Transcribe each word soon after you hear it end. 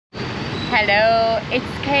Hello, it's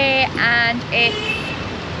Kay and it's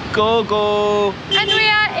Go! And we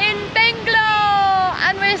are in Bangalore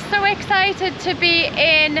and we're so excited to be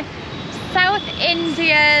in South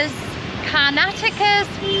India's Karnataka's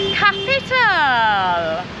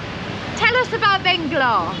capital. Tell us about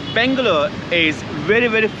Bangalore. Bangalore is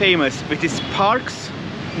very famous with its parks,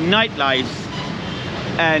 nightlife,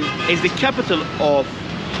 and is the capital of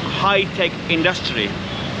high-tech industry.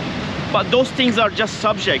 But those things are just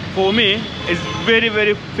subject. For me, it's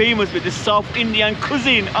very famous with the South Indian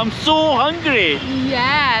cuisine. I'm so hungry.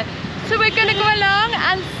 Yeah, so we're gonna go along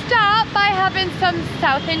and start by having some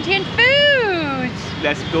South Indian food.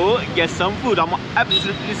 Let's go get some food. I'm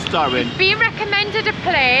absolutely starving. We've been recommended a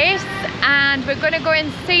place and we're gonna go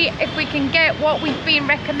and see if we can get what we've been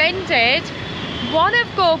recommended. One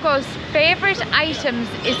of Gogo's favorite items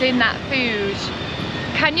is in that food.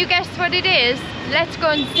 Can you guess what it is? Let's go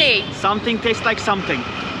and see. Something tastes like something.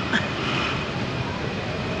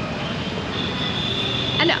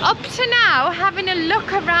 And up to now, having a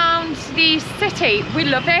look around the city, we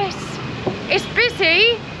love it. It's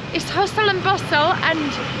busy, it's hustle and bustle,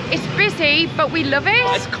 and it's busy, but we love it.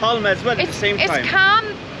 It's calm as well at the same time. It's calm,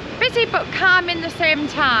 busy but calm in the same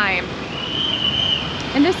time.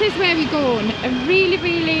 And this is where we're going, a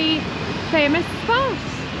really famous spot.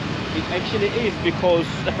 It actually is because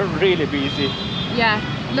they're really busy. Yeah,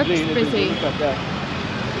 looks really busy. Look at that.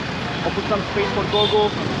 Open some space for Gogo.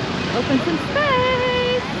 Open some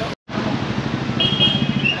space.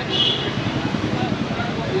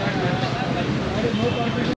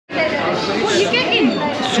 What are you getting?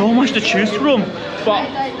 So much to choose from, but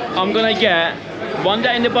I'm gonna get one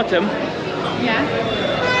there in the bottom. Yeah.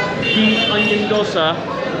 Ghee onion dosa,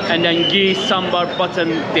 and then ghee sambar button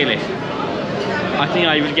dili. I think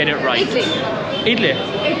I will get it right. Idli.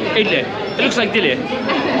 It looks like dili.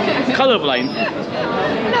 Colorblind.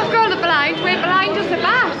 Not colorblind, we're blind as a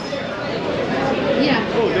bat. Yeah.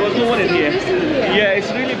 Oh, there was no one in so here. Busy here. Yeah,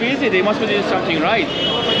 it's really busy. They must be doing something right.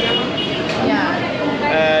 Yeah.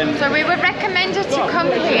 And So we were recommended to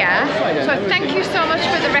come here. So thank you so much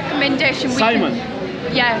for the recommendation. Simon.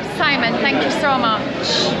 Yeah, Simon, thank you so much.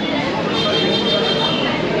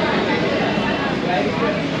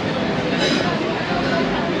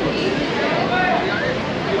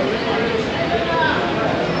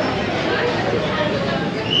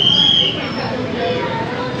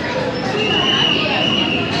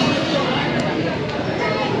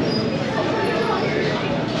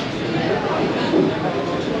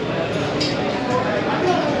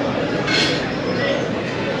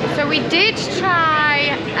 So we did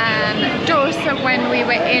try dosa when we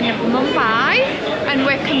were in Mumbai, and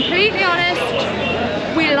we're completely honest,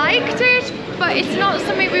 we liked it, but it's not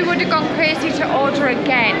something we would have gone crazy to order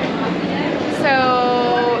again. So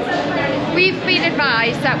we've been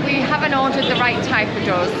advised that we haven't ordered the right type of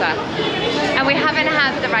dosa, and we haven't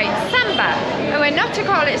had the right samba. And we're not to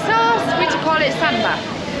call it sauce, we're to call it samba.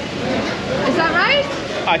 Is that right?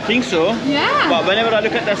 I think so. Yeah. But whenever I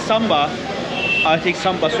look at the samba, I think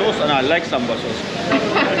samba sauce, and I like samba sauce.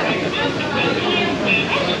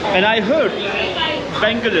 And I heard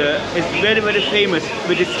Bangalore is very famous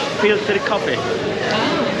with its filtered coffee.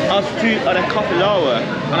 Us two are a coffee lover,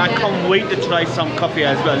 and I can't wait to try some coffee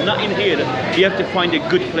as well. Not in here, you have to find a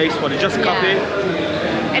good place for it, just coffee.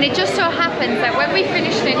 And it just so happens that when we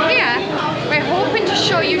finished in here, we're hoping to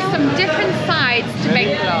show you some different sides to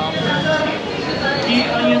Bangalore. Ghee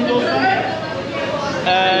onion dosa.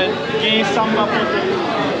 Ghee samba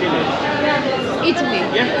Italy.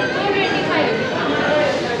 Yeah.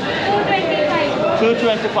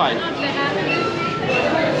 225.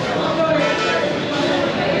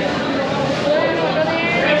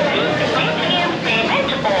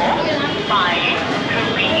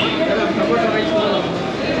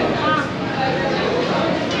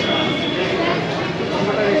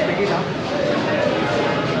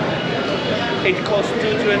 It costs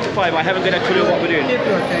 225. I haven't got a clue what we're doing.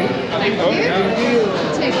 Thank you.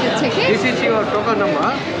 Take the ticket. This is your token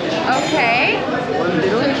number. Okay.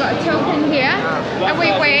 So we've got a token here. And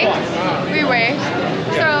we wait.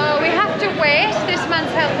 So we have to wait. This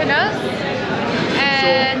man's helping us.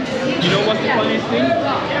 And You know what's the funniest thing?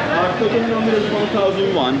 Our token number is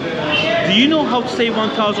 1001. Do you know how to say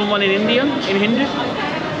 1001 in Indian, in Hindi?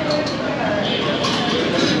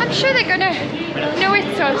 I'm sure they're gonna know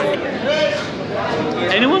it's us.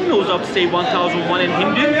 Anyone knows how to say 1001 in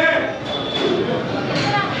Hindi?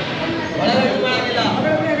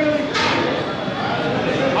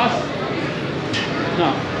 Us?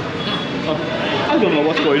 No. I don't know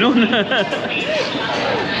what's going on.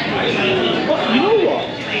 But you know what?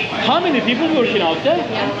 How many people working out there?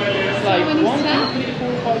 Yeah. Like So many one, staff. two, 3, 4,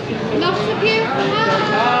 5, 6, 7. Lots of you.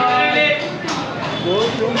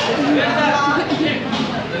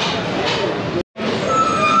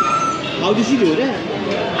 How did she do that?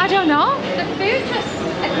 I don't know. The food just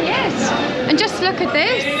appears. And just look at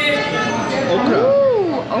this. Okra.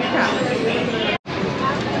 Ooh, okra.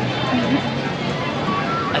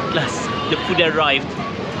 At last, the food arrived.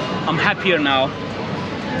 I'm happier now.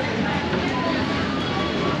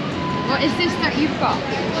 What is this that you've got?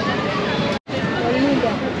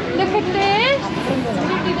 Look at this.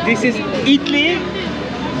 This is idli,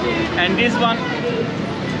 and this one.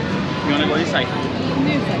 You wanna go this side?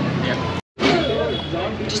 Yeah.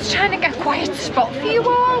 Just trying to get a quiet spot for you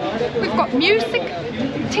all. We've got music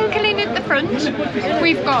tinkling at the front.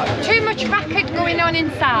 We've got too much racket going on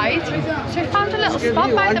inside. So we found a little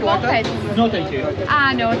spot by the moped. No, thank you.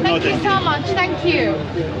 Ah no, thank you so much, thank you.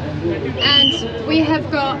 And we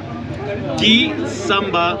have got Ghee,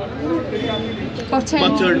 samba, butter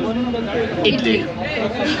idli.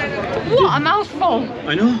 What a mouthful.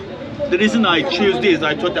 I know. The reason I chose this,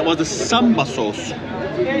 I thought that was the samba sauce.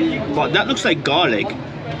 But that looks like garlic.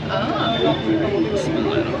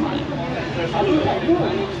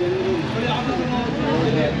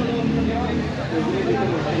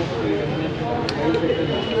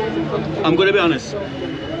 I'm gonna be honest.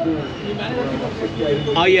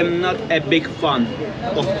 I am not a big fan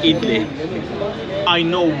of idli. I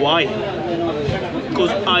know why.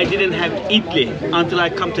 Because I didn't have idli until I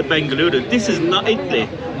come to Bengaluru. This is not idli.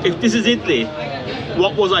 If this is idli,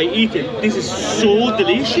 what was I eating? This is so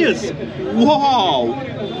delicious. Wow!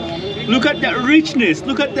 Look at that richness.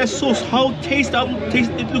 Look at that sauce. How tasty.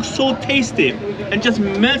 It looks so tasty and just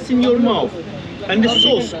melts in your mouth. And the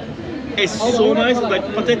sauce is so nice, like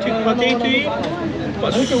potato,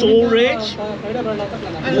 but so rich.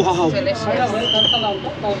 Wow!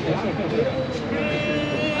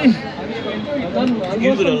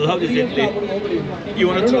 You're gonna love this idli. You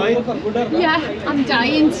wanna try it? Yeah, I'm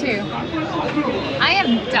dying to. I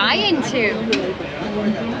am dying to.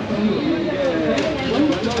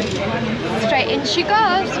 Straight in she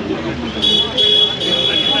goes.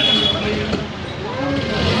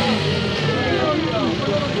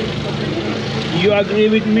 You agree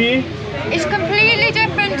with me? It's completely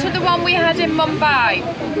different to the one we had in Mumbai.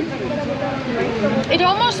 It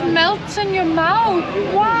almost melts in your mouth.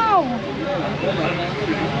 Wow!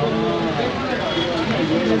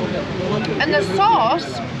 And the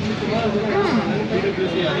sauce,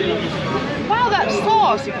 wow, that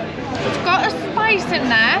sauce, it's got a spice in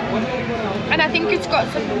there, and I think it's got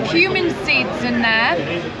some cumin seeds in there,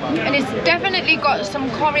 and it's definitely got some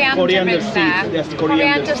coriander in there. Yes,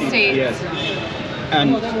 coriander seeds. Yes.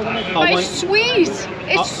 And but it's sweet.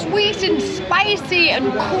 It's sweet and spicy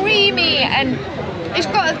and creamy, and it's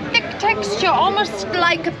got a thick texture, almost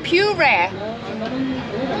like a puree.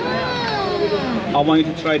 I want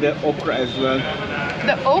you to try the okra as well.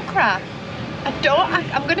 The okra?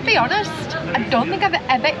 I'm going to be honest, I don't think I've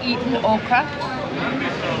ever eaten okra.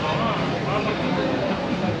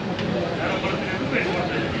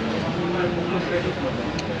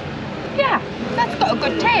 Yeah, that's got a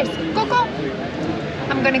good taste. Go.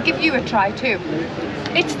 I'm going to give you a try too.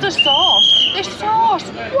 It's the sauce. The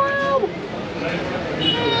sauce. Wow.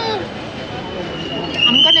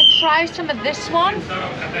 I'm going to try some of this one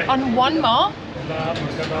on one more.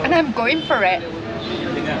 And I'm going for it.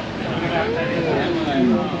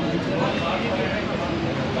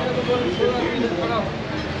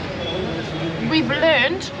 We've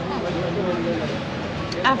learned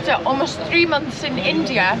after almost 3 months in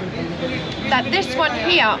India that this one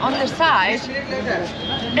here on the side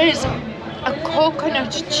is a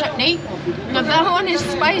coconut chutney. Now that one is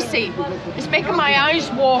spicy. It's making my eyes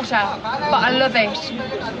water, but I love it.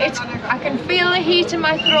 I can feel the heat in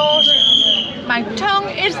my throat. My tongue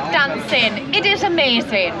is dancing. It is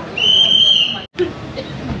amazing.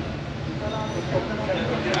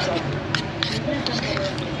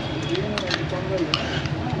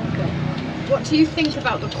 What do you think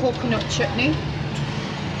about the coconut chutney?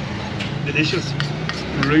 Delicious.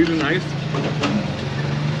 Really nice.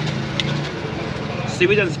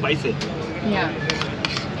 Sweet and spicy. Yeah.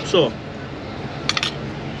 So,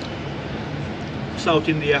 South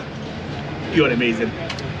India, you're amazing.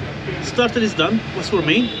 Starter is done. What's for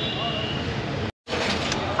me?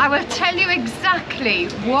 I will tell you exactly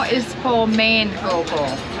what is for main Gogo.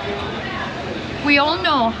 We all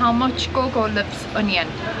know how much Gogo loves onion.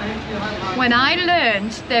 When I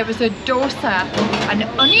learned there was a dosa, an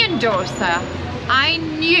onion dosa, I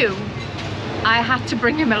knew I had to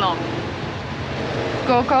bring him along.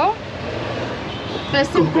 Gogo,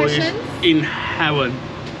 first Gogo impressions? is in heaven.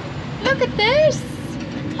 Look at this.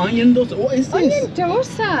 Onion dosa. What is this? Onion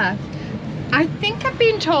dosa. I think I've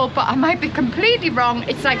been told, but I might be completely wrong.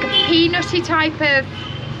 It's like a peanutty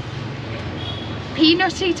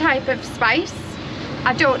type of spice.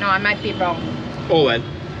 I don't know, I might be wrong. Oh well.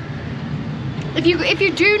 If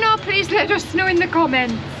you do know, please let us know in the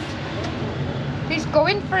comments. He's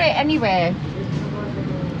going for it anyway.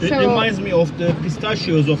 It reminds me of the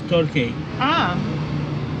pistachios of Turkey. Ah.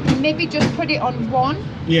 Maybe just put it on one.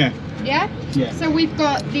 Yeah. Yeah? Yeah. So we've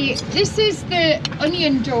got this is the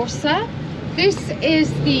onion dosa. This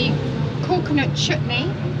is the coconut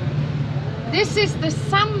chutney. This is the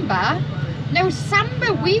samba. Now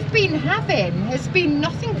samba we've been having has been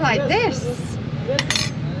nothing like this.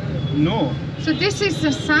 No. So this is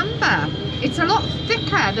the samba. It's a lot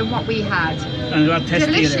thicker than what we had. And a lot tastier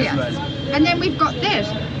Delicious. as well. And then we've got this.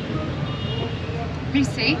 Let me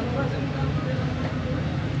see.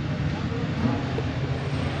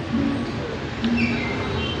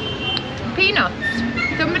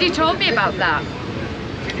 Peanuts. Somebody told me about that.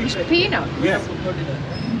 It's peanuts. Yeah.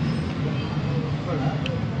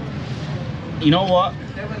 You know what?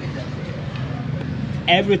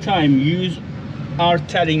 Every time you are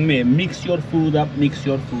telling me, mix your food up, mix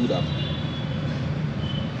your food up.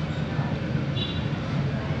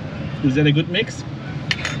 Is that a good mix?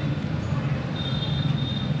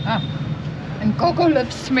 Ah. And Gogo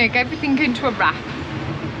loves to make everything into a wrap.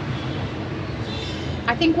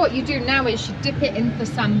 I think what you do now is you dip it in the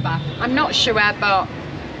samba. I'm not sure, but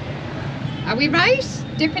are we right?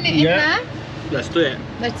 Dipping it in there? Let's do it.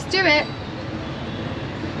 Let's do it.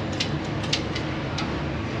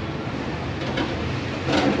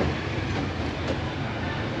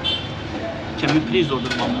 Can we please order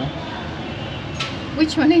one more?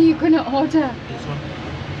 Which one are you going to order? This one.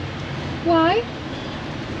 Why?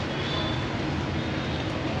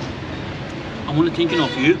 I'm only thinking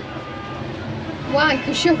of you. Why?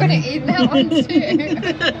 Because you're going to eat that one too.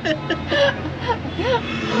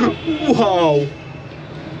 Wow!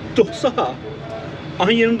 Dosa!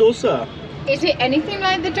 Onion dosa! Is it anything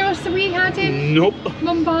like the dosa we had in Nope.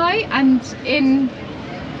 Mumbai and in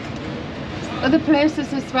other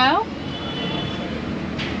places as well?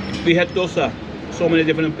 We had dosa. So many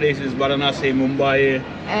different places. Varanasi, Mumbai,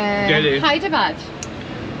 Delhi. Hyderabad.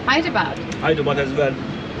 Hyderabad as well.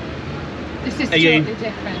 This is Again. totally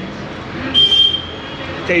different.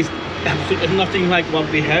 Tastes absolutely nothing like what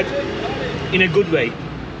we had, in a good way.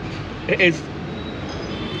 It is.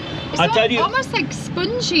 It's I'll tell you, almost like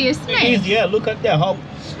spongy, isn't it? it is. Yeah, look at that, how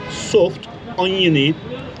soft, oniony,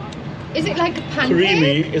 Is it like a pancake?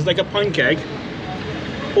 creamy. It's like a pancake,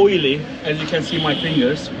 oily, as you can see my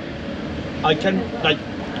fingers. I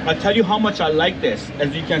tell you how much I like this.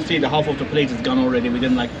 As you can see, the half of the plate is gone already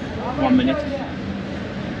within like 1 minute.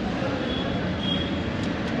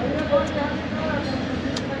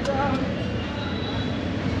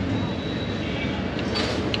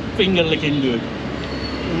 Finger licking good,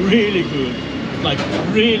 really good, like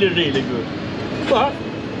really good. But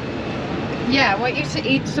Yeah, I want you to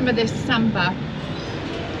eat some of this samba.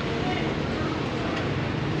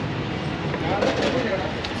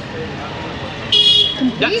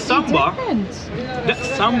 Completely different. that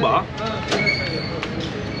samba,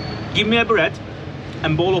 give me a bread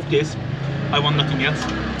and bowl of this. I want nothing else.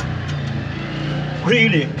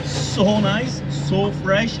 Really, so nice, so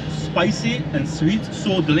fresh, spicy and sweet,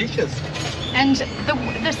 so delicious. And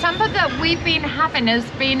the samba that we've been having has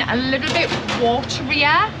been a little bit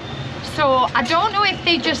waterier. So I don't know if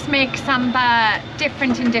they just make samba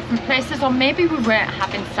different in different places, or maybe we weren't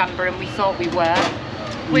having samba and we thought we were.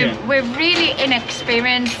 We're really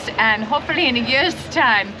inexperienced, and hopefully in a year's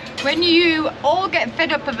time, when you all get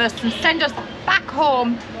fed up of us and send us back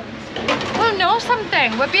home, we'll know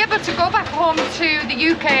something. We'll be able to go back home to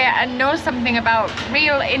the UK and know something about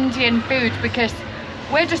real Indian food, because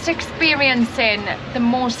we're just experiencing the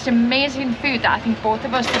most amazing food that I think both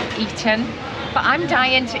of us have eaten. But I'm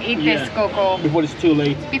dying to eat this, Gogo. Before it's too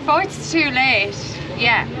late. Before it's too late,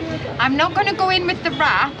 yeah. I'm not going to go in with the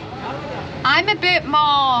wrap. I'm a bit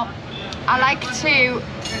more, I like to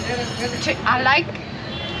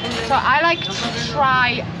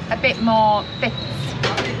try a bit more bits.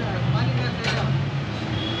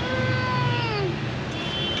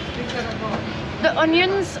 The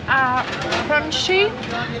onions are crunchy.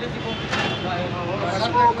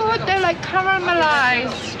 So good, they're like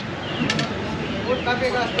caramelized.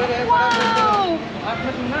 Wow!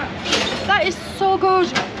 That is so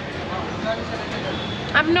good.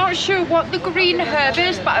 I'm not sure what the green herb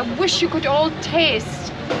is, but I wish you could all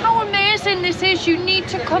taste how amazing this is. You need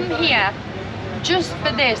to come here just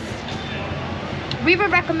for this. We were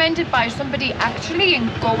recommended by somebody actually in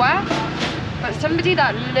Goa, but somebody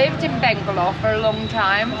that lived in Bangalore for a long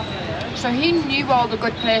time. So he knew all the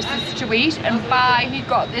good places to eat, and he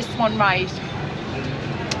got this one right.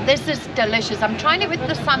 This is delicious. I'm trying it with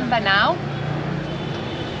the samba now.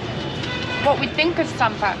 What we think of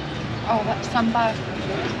samba. Oh, that samba.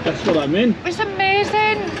 That's what I mean. It's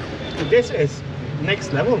amazing. This is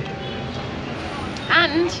next level.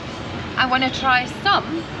 And I want to try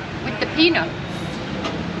some with the peanuts.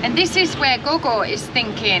 And this is where Gogo is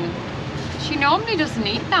thinking, she normally doesn't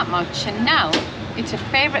eat that much, and now it's a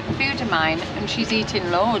favourite food of mine and she's eating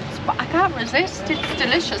loads, but I can't resist. It's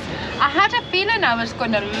delicious. I had a feeling I was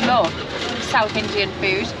going to love South Indian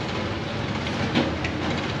food.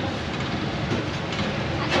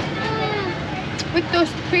 With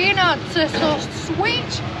those peanuts, they're so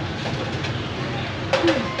sweet.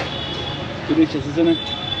 Delicious, isn't it?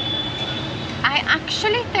 I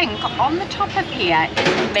actually think on the top of here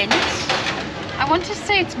is mint. I want to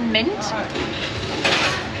say it's mint.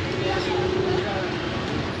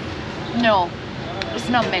 No, it's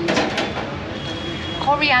not mint.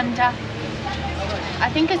 Coriander. I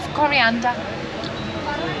think it's coriander.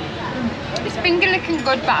 It's finger looking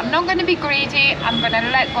good, but I'm not going to be greedy. I'm going to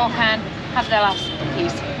let Gokan have the last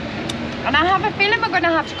piece. And I have a feeling we're going to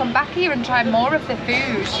have to come back here and try more of the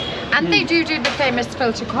food. And they do the famous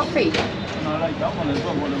filter coffee. I like that one as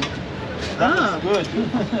well. That's good.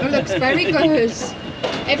 It looks very good.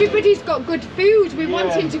 Everybody's got good food. We're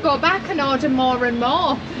wanting to go back and order more and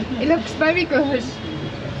more. It looks very good.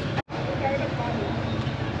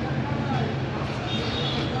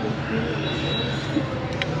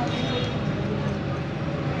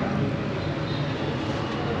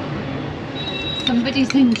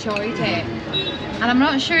 Somebody's enjoyed it. And I'm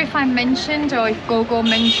not sure if I mentioned or if Gogo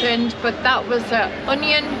mentioned, but that was an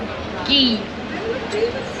onion ghee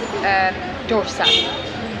dosa.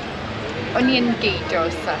 Onion ghee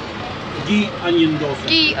dosa. Ghee onion dosa.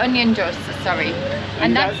 Ghee onion dosa, sorry.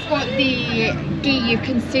 And that's what the ghee, you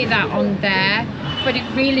can see that on there, but it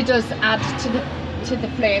really does add to the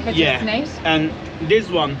flavour, doesn't it? And this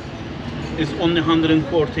one is only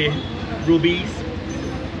 140 rupees.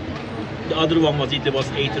 The other one was 80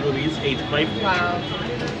 rupees, 85. Wow.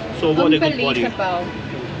 So what a good value. Unbelievable.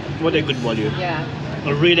 What a good value. Yeah.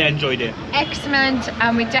 I really enjoyed it. Excellent,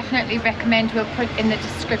 and we definitely recommend, we'll put in the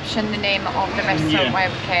description the name of the restaurant where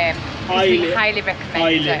we came. We highly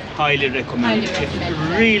recommend it. Highly recommend it. It's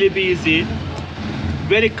recommend it. really busy,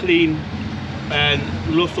 very clean, and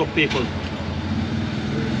lots of people.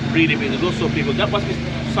 Really busy, lots of people. That must be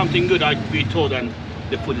something good, we told, and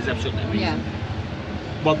the food is absolutely amazing. Yeah.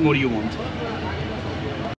 What more do you want?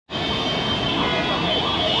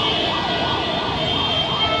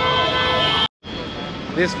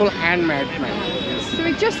 This is full handmade, man. Yes. So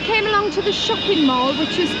we just came along to the shopping mall,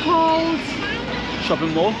 which is called...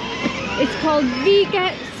 Shopping mall? It's called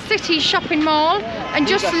Viga City Shopping Mall. And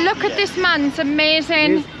just look at this man, it's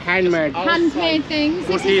amazing. This handmade. Handmade things.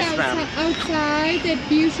 This is Kurtis, ma'am. outside, they're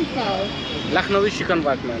beautiful. Lucknowi chicken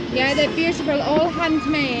work, man. Yeah, they're beautiful, all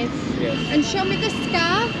handmade. Yes. And show me the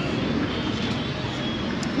scarf.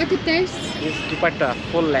 Look at this. This dupatta,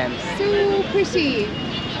 full length. So pretty.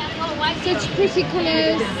 Such pretty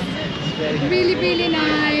colours. Really, really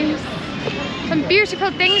nice. Some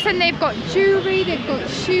beautiful things, and they've got jewellery, they've got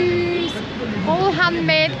shoes, all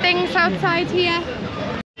handmade things outside here.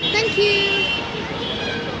 Thank you.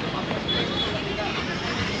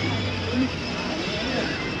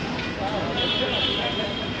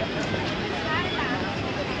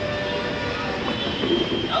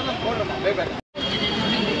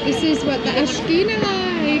 This is what the Ashkina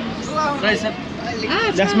likes.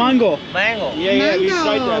 That's mango. Mango. Yeah, we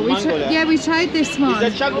tried that. Mango. Yeah, we tried this one. Is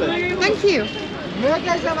that chocolate? Thank you. Is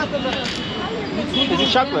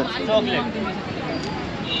it chocolate? Chocolate.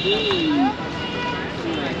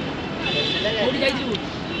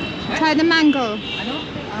 Try the mango.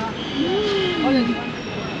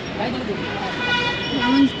 That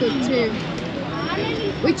one's good too.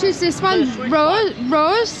 Which is this one?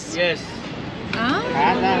 Rose? Yes. Ah,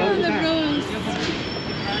 the rose.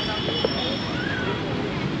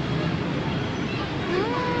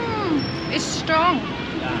 It's strong.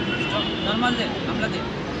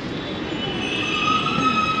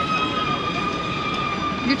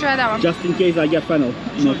 You try that one. Just in case I get fennel.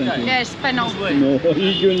 No, thank you. Yes, fennel. No,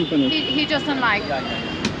 he's doing fennel. He doesn't like.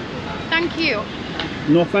 Thank you.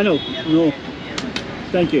 No fennel. No.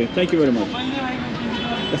 Thank you. Thank you very much.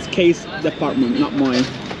 That's Kay's department, not mine.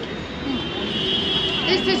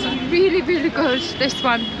 This is really, really good. This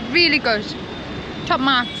one, really good. Top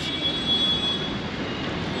marks.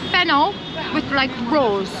 Fennel with like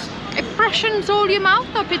rose. It freshens all your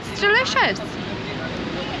mouth up. It's delicious.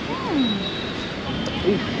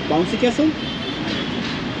 Ooh, bouncy castle?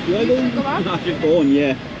 Do I go on? Go on. I should go on,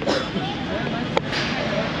 yeah.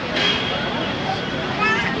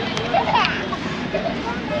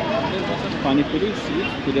 Pani puri, sweet,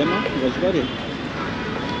 kurema, rajbari.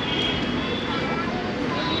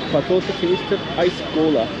 Potato twisted ice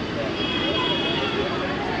cola.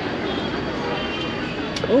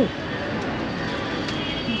 Oh.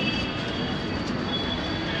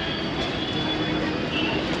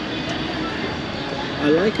 I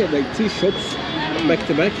like it, like 2 shops back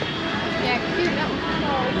to back. Yeah, cute little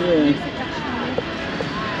Yeah.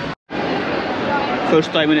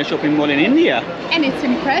 First time in a shopping mall in India. And it's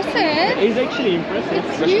impressive. It's actually impressive.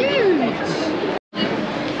 It's huge.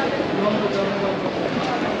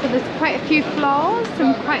 So there's quite a few floors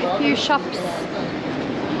and quite a few shops.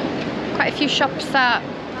 Quite a few shops that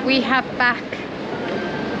we have back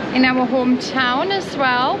in our hometown as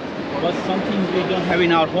well. But some things we don't have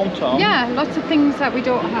in our hometown. Yeah, lots of things that we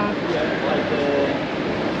don't have. Yeah, like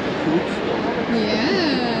food store.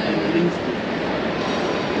 Yeah. Drinks.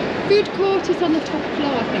 Food court is on the top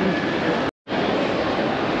floor, I think.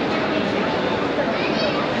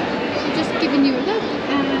 Just giving you a look,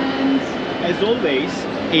 and as always,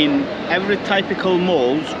 in every typical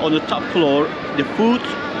malls, on the top floor, the food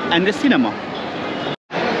and the cinema.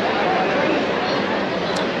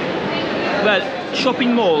 Well,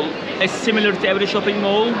 shopping mall is similar to every shopping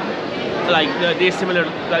mall. Like they're similar.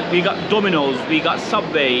 Like we got Domino's, we got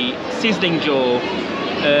Subway, Sizzling Joe,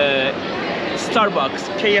 Starbucks,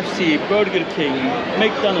 KFC, Burger King,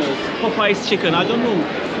 McDonald's, Popeye's Chicken. I don't know.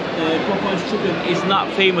 Popeye's Chicken is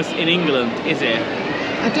not famous in England, is it?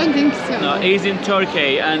 I don't think so. No, it's in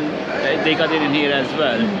Turkey, and they got it in here as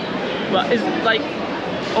well. But it's like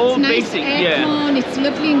all it's nice basic, aircon, it's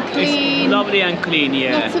lovely and clean. It's lovely and clean,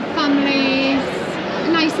 yeah. Lots of families.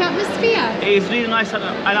 A nice atmosphere. It's really nice, and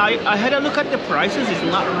I had a look at the prices. It's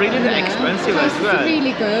not really that expensive as well. It's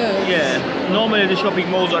really good. Yeah, normally the shopping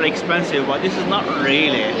malls are expensive, but this is not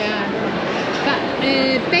really. Yeah.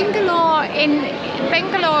 But Bangalore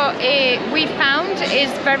we found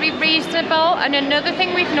is very reasonable, and another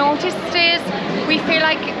thing we've noticed is we feel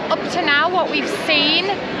like up to now what we've seen,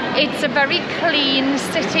 it's a very clean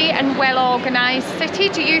city and well organised city.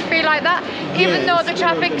 Do you feel like that? Even though the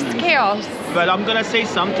traffic's chaos? Well, I'm gonna say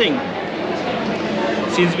something.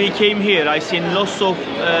 Since we came here, I've seen lots of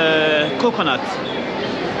coconut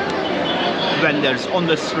vendors on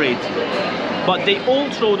the street, but they all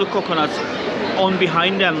throw the coconuts on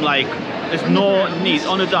behind them, like there's no need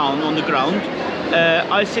on the ground.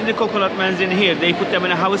 I've seen the coconut men in here. They put them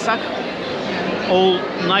in a haversack, all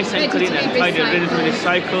nice and clean and tidy, ready to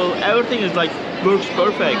recycle. Everything is like works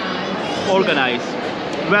perfect, organized.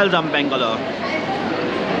 Well done, Bangalore.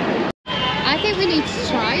 I think we need to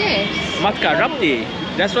try it. Matka Rabdi.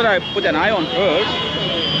 That's what I put an eye on first.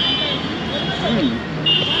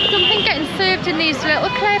 Something getting served in these little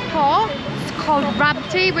clay pots called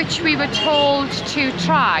rabdi, which we were told to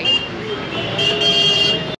try.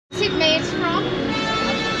 What's it made from?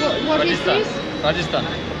 What is this? Rajasthan.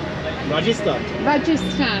 Rajasthan.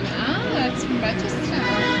 Rajasthan. Ah, it's from Rajasthan.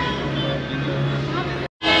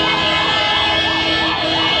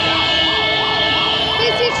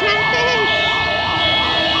 Busy traffic.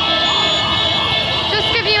 Just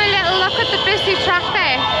give you a little look at the busy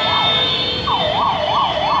traffic.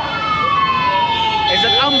 Is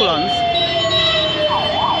it ambulance?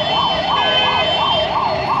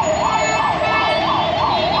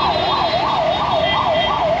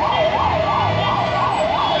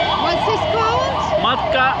 What's this called?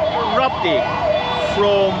 Matka Rabdi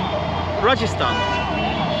from Rajasthan.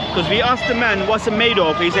 Because we asked the man what's it made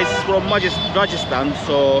of. He says it's from Rajasthan.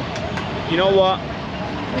 So, you know what?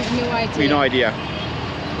 We've no idea. We have no idea.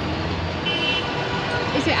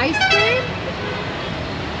 Is it ice cream?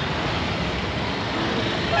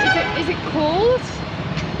 Is it cold?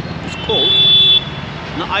 It's cold.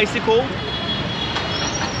 Not icy cold.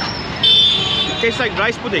 It tastes like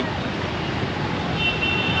rice pudding.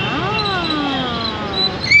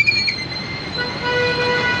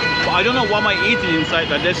 But I don't know what am I eating inside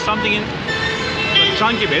that. There's something in the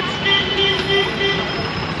chunky bit.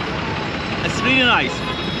 It's really nice.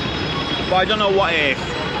 But I don't know what it is.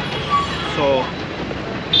 So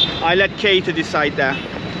I let Kay to decide that.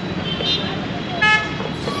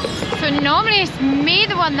 So normally it's me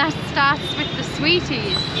the one that starts with the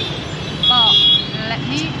sweeties, but let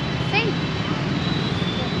me see.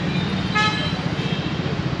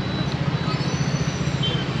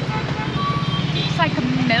 It's like a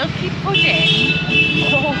milky pudding.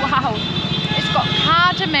 Oh wow, it's got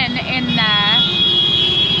cardamom in there.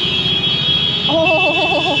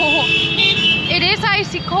 Oh, it is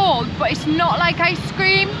icy cold, but it's not like ice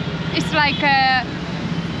cream. It's like a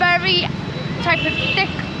very type of thick,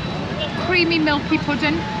 creamy, milky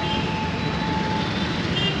pudding.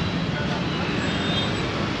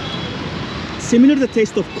 Similar to the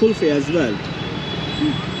taste of kulfi as well.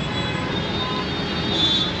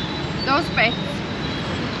 Those bits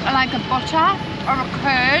are like a butter or a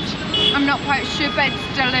curd. I'm not quite sure, but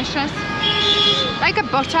it's delicious. Like a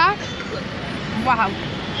butter. Wow.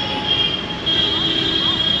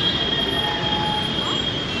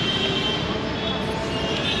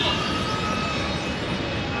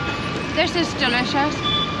 This is delicious.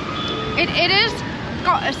 It is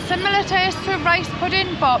got a similar taste to rice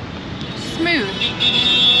pudding, but smooth.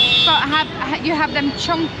 But you have them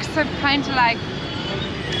chunks of kind of like,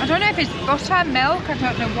 I don't know if it's butter, milk, I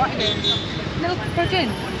don't know what it is. Milk pudding.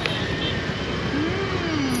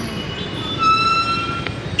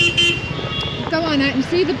 Go on, I can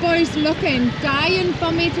see the boys looking, dying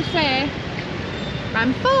for me to say,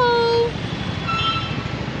 I'm full.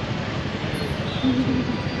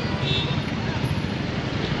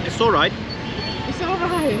 It's alright. It's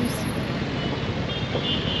alright.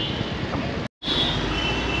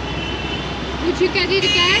 Would you get it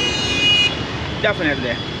again?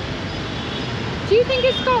 Definitely. Do you think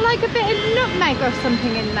it's got like a bit of nutmeg or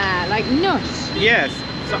something in there, like nut? Yes,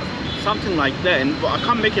 something like that, but I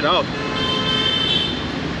can't make it out.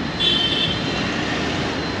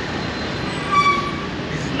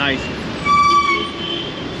 This is nice.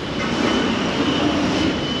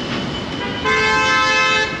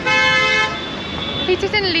 He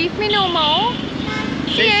doesn't leave me no more.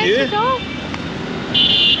 Thank you.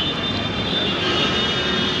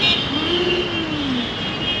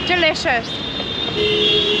 Delicious.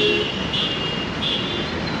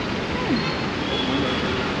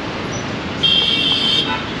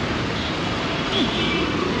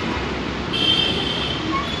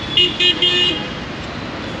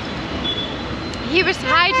 He was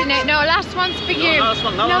hiding it. No, last one's for you. No, last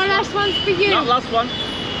one. No, last one's for you. Not last one.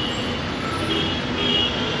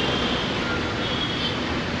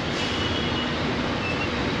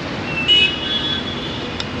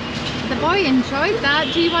 The boy enjoyed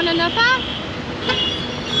that. Do you want another?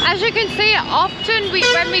 As you can see, often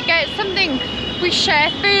when we get something, we share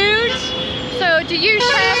food. So do you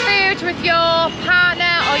share food with your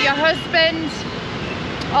partner or your husband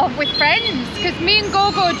or with friends? Because me and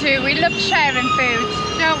Gogo do. We love sharing food,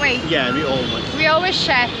 don't we? Yeah, we always. We always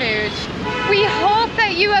share food. We hope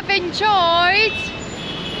that you have enjoyed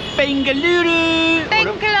Bengaluru.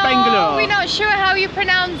 Bangalore. We're not sure how you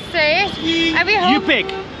pronounce it. And You pick.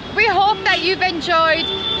 We hope that you've enjoyed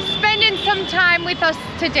spending some time with us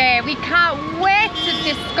today. We can't wait to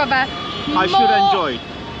discover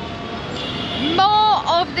more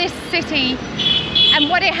of this city and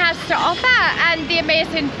what it has to offer and the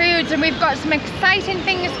amazing foods, and we've got some exciting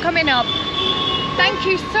things coming up. Thank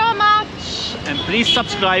you so much. And please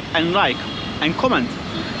subscribe and like and comment.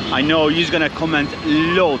 I know you're gonna comment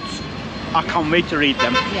loads. I can't wait to read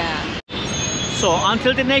them. Yeah. So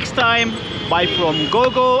until the next time, bye from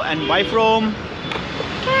Gogo and bye from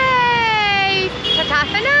Hey, ta-ta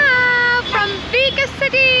for now.